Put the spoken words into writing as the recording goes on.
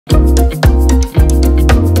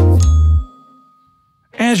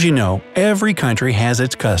As you know, every country has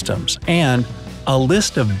its customs and a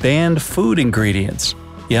list of banned food ingredients.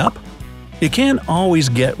 Yep. You can't always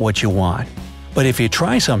get what you want, but if you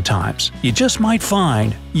try sometimes, you just might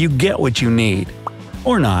find you get what you need.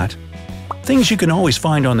 Or not. Things you can always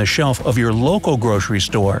find on the shelf of your local grocery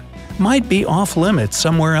store might be off-limits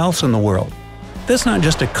somewhere else in the world. That's not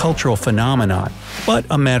just a cultural phenomenon, but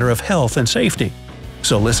a matter of health and safety.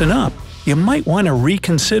 So listen up, you might want to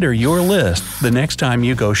reconsider your list the next time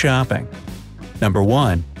you go shopping. Number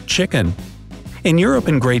 1. Chicken. In Europe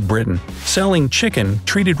and Great Britain, selling chicken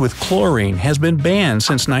treated with chlorine has been banned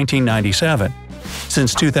since 1997.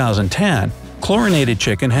 Since 2010, chlorinated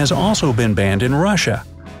chicken has also been banned in Russia.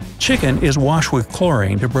 Chicken is washed with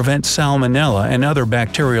chlorine to prevent salmonella and other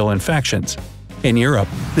bacterial infections. In Europe,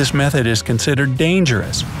 this method is considered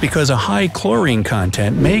dangerous because a high chlorine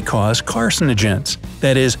content may cause carcinogens,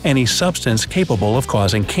 that is, any substance capable of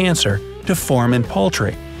causing cancer, to form in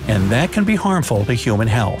poultry, and that can be harmful to human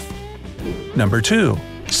health. Number 2.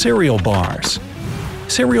 Cereal bars.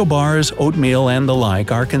 Cereal bars, oatmeal, and the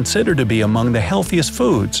like are considered to be among the healthiest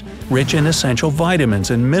foods, rich in essential vitamins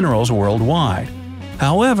and minerals worldwide.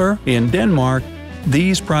 However, in Denmark,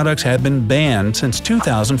 these products have been banned since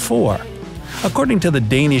 2004. According to the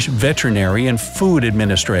Danish Veterinary and Food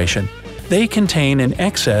Administration, they contain an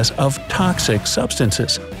excess of toxic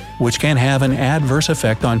substances, which can have an adverse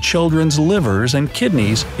effect on children's livers and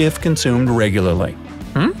kidneys if consumed regularly.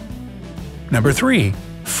 Number 3.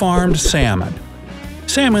 Farmed salmon.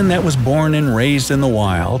 Salmon that was born and raised in the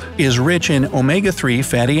wild is rich in omega-3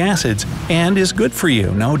 fatty acids and is good for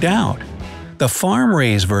you, no doubt. The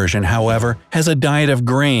farm-raised version, however, has a diet of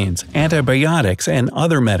grains, antibiotics, and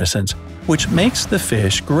other medicines, which makes the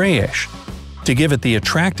fish grayish. To give it the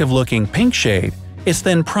attractive-looking pink shade, it's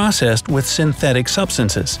then processed with synthetic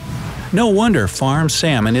substances. No wonder farmed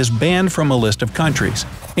salmon is banned from a list of countries,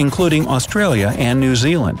 including Australia and New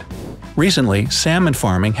Zealand. Recently, salmon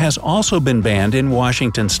farming has also been banned in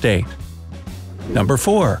Washington state. Number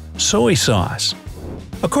 4. Soy sauce.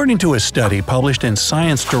 According to a study published in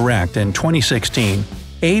Science Direct in 2016,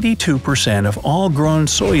 82% of all grown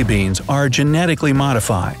soybeans are genetically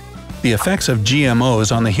modified. The effects of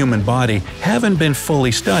GMOs on the human body haven't been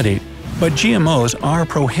fully studied, but GMOs are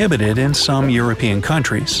prohibited in some European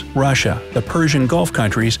countries, Russia, the Persian Gulf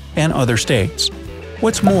countries, and other states.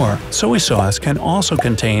 What's more, soy sauce can also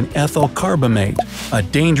contain ethyl carbamate, a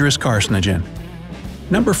dangerous carcinogen.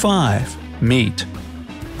 Number 5. Meat.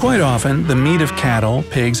 Quite often, the meat of cattle,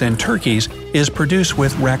 pigs, and turkeys is produced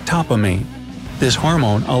with ractopamine. This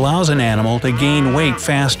hormone allows an animal to gain weight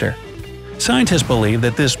faster. Scientists believe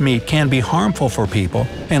that this meat can be harmful for people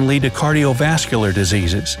and lead to cardiovascular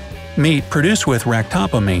diseases. Meat produced with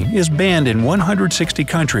ractopamine is banned in 160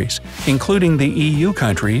 countries, including the EU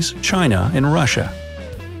countries, China, and Russia.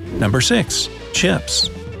 Number 6. Chips.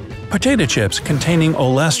 Potato chips containing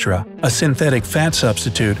olestra, a synthetic fat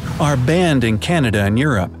substitute, are banned in Canada and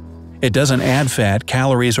Europe. It doesn't add fat,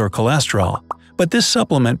 calories, or cholesterol, but this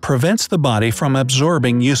supplement prevents the body from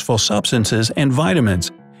absorbing useful substances and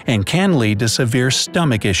vitamins, and can lead to severe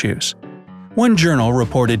stomach issues. One journal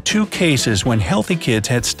reported 2 cases when healthy kids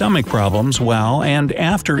had stomach problems while and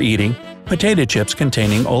after eating potato chips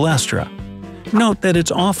containing olestra. Note that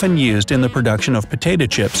it's often used in the production of potato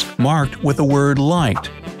chips marked with the word light.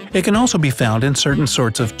 It can also be found in certain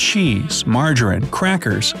sorts of cheese, margarine,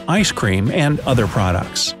 crackers, ice cream, and other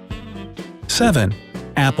products. 7.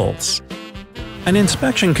 Apples. An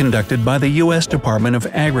inspection conducted by the U.S. Department of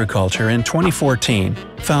Agriculture in 2014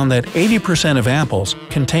 found that 80% of apples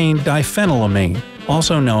contain diphenylamine,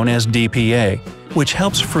 also known as DPA, which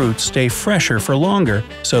helps fruits stay fresher for longer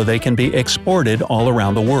so they can be exported all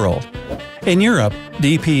around the world. In Europe,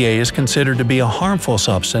 DPA is considered to be a harmful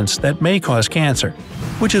substance that may cause cancer,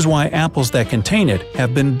 which is why apples that contain it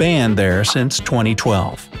have been banned there since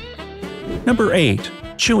 2012. Number 8.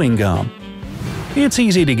 Chewing gum. It's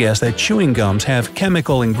easy to guess that chewing gums have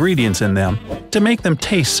chemical ingredients in them to make them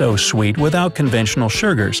taste so sweet without conventional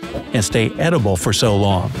sugars and stay edible for so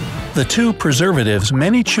long. The 2 preservatives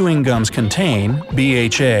many chewing gums contain,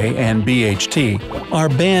 BHA and BHT, are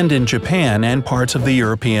banned in Japan and parts of the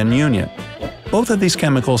European Union. Both of these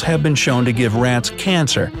chemicals have been shown to give rats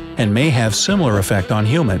cancer and may have similar effect on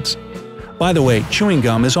humans. By the way, chewing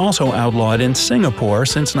gum is also outlawed in Singapore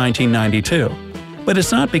since 1992. But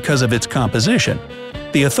it's not because of its composition.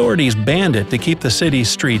 The authorities banned it to keep the city's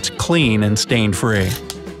streets clean and stain-free.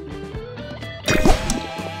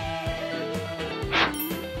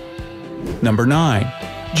 Number 9.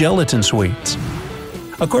 Gelatin sweets.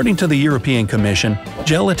 According to the European Commission,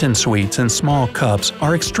 gelatin sweets in small cups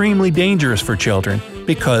are extremely dangerous for children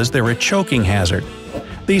because they're a choking hazard.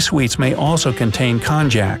 These sweets may also contain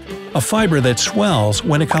konjac, a fiber that swells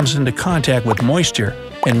when it comes into contact with moisture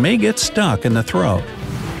and may get stuck in the throat.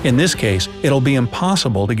 In this case, it'll be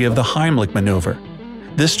impossible to give the Heimlich maneuver.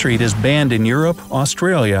 This treat is banned in Europe,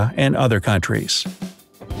 Australia, and other countries.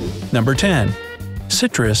 Number 10.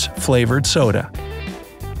 Citrus-flavored soda.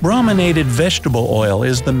 Brominated vegetable oil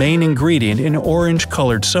is the main ingredient in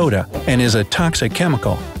orange-colored soda and is a toxic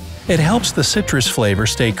chemical. It helps the citrus flavor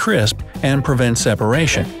stay crisp and prevent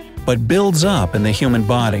separation, but builds up in the human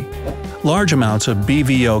body. Large amounts of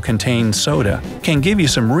BVO-contained soda can give you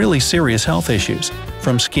some really serious health issues,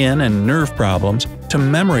 from skin and nerve problems to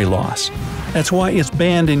memory loss. That's why it's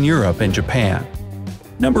banned in Europe and Japan.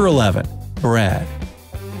 Number 11. Bread.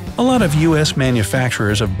 A lot of U.S.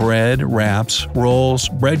 manufacturers of bread, wraps, rolls,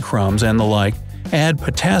 breadcrumbs, and the like add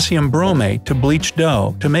potassium bromate to bleached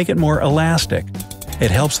dough to make it more elastic.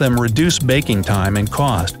 It helps them reduce baking time and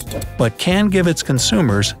cost, but can give its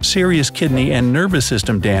consumers serious kidney and nervous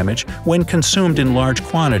system damage when consumed in large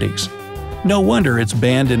quantities. No wonder it's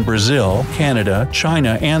banned in Brazil, Canada,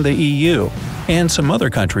 China, and the EU, and some other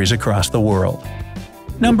countries across the world.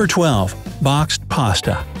 Number 12. Boxed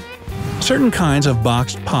pasta. Certain kinds of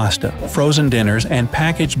boxed pasta, frozen dinners, and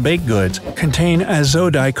packaged baked goods contain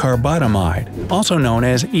azodicarbonamide, also known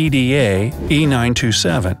as EDA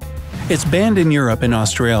E927. It's banned in Europe and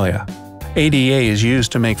Australia. ADA is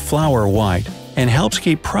used to make flour white and helps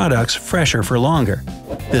keep products fresher for longer.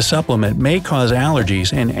 This supplement may cause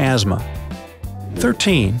allergies and asthma.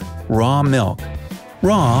 13. Raw milk.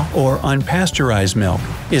 Raw or unpasteurized milk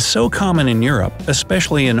is so common in Europe,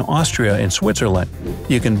 especially in Austria and Switzerland.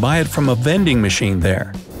 You can buy it from a vending machine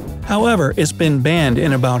there. However, it's been banned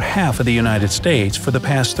in about half of the United States for the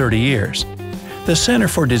past 30 years. The Center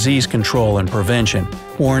for Disease Control and Prevention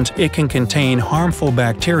warns it can contain harmful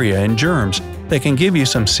bacteria and germs that can give you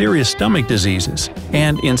some serious stomach diseases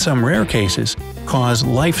and, in some rare cases, cause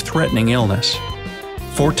life-threatening illness.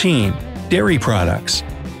 14. Dairy products.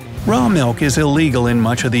 Raw milk is illegal in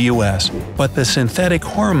much of the U.S., but the synthetic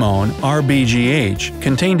hormone RBGH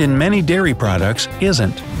contained in many dairy products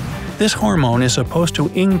isn't. This hormone is supposed to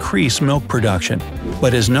increase milk production,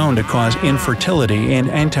 but is known to cause infertility and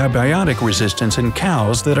antibiotic resistance in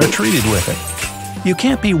cows that are treated with it. You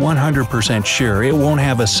can't be 100% sure it won't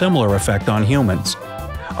have a similar effect on humans.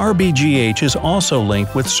 RBGH is also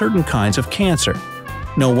linked with certain kinds of cancer.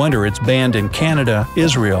 No wonder it's banned in Canada,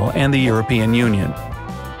 Israel, and the European Union.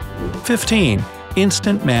 15.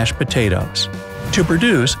 Instant mashed potatoes. To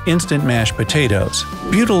produce instant mashed potatoes,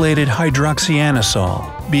 butylated hydroxyanisole,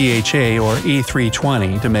 BHA or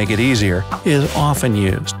E320 to make it easier, is often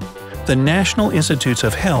used. The National Institutes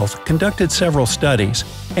of Health conducted several studies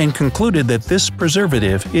and concluded that this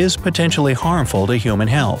preservative is potentially harmful to human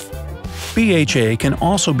health. BHA can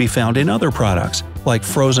also be found in other products, like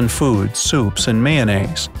frozen foods, soups, and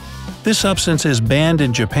mayonnaise. This substance is banned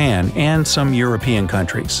in Japan and some European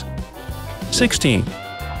countries. 16.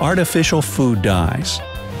 Artificial food dyes.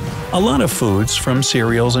 A lot of foods, from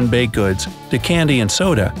cereals and baked goods to candy and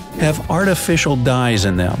soda, have artificial dyes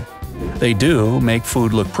in them. They do make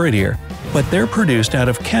food look prettier, but they're produced out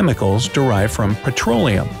of chemicals derived from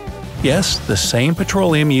petroleum. Yes, the same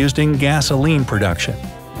petroleum used in gasoline production.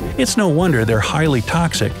 It's no wonder they're highly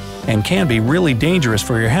toxic and can be really dangerous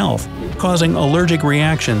for your health, causing allergic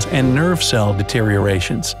reactions and nerve cell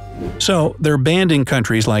deteriorations. So, they're banned in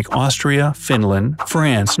countries like Austria, Finland,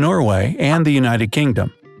 France, Norway, and the United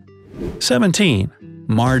Kingdom. 17.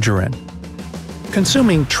 Margarine.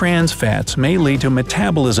 Consuming trans fats may lead to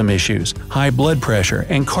metabolism issues, high blood pressure,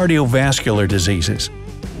 and cardiovascular diseases.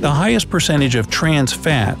 The highest percentage of trans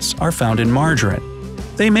fats are found in margarine.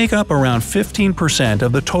 They make up around 15%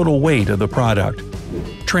 of the total weight of the product.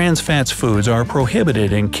 Trans fats foods are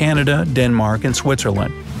prohibited in Canada, Denmark, and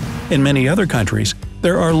Switzerland. In many other countries,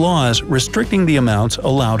 there are laws restricting the amounts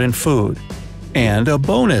allowed in food. And a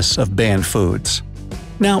bonus of banned foods.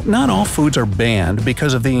 Now, not all foods are banned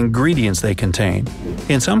because of the ingredients they contain.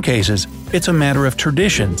 In some cases, it's a matter of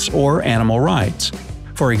traditions or animal rights.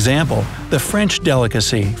 For example, the French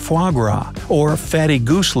delicacy foie gras, or fatty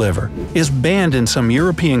goose liver, is banned in some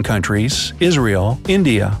European countries, Israel,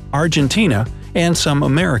 India, Argentina, and some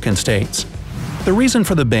American states. The reason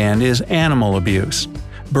for the ban is animal abuse.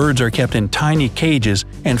 Birds are kept in tiny cages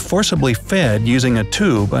and forcibly fed using a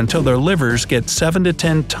tube until their livers get 7 to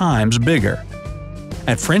 10 times bigger.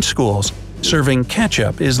 At French schools, serving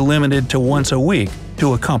ketchup is limited to once a week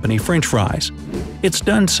to accompany French fries. It's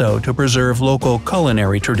done so to preserve local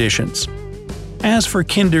culinary traditions. As for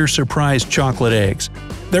Kinder Surprise chocolate eggs,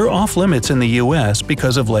 they're off-limits in the US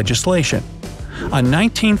because of legislation. A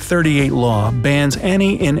 1938 law bans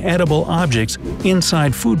any inedible objects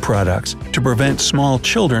inside food products to prevent small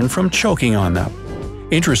children from choking on them.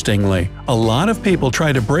 Interestingly, a lot of people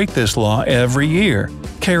try to break this law every year,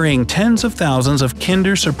 carrying tens of thousands of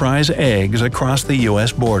Kinder Surprise eggs across the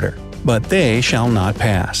U.S. border. But they shall not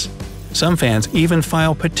pass. Some fans even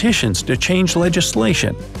file petitions to change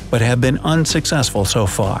legislation, but have been unsuccessful so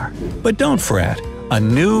far. But don't fret, a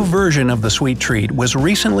new version of the sweet treat was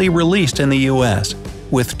recently released in the US,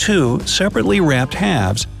 with 2 separately wrapped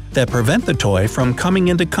halves that prevent the toy from coming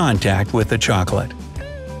into contact with the chocolate.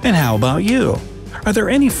 And how about you? Are there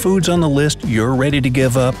any foods on the list you're ready to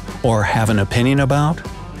give up or have an opinion about?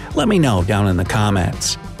 Let me know down in the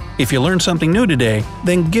comments. If you learned something new today,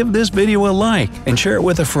 then give this video a like and share it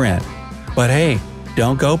with a friend. But hey,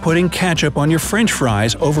 don't go putting ketchup on your French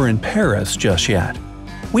fries over in Paris just yet.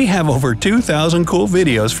 We have over 2,000 cool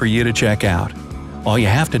videos for you to check out. All you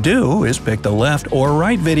have to do is pick the left or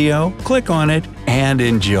right video, click on it, and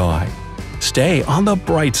enjoy. Stay on the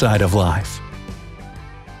bright side of life.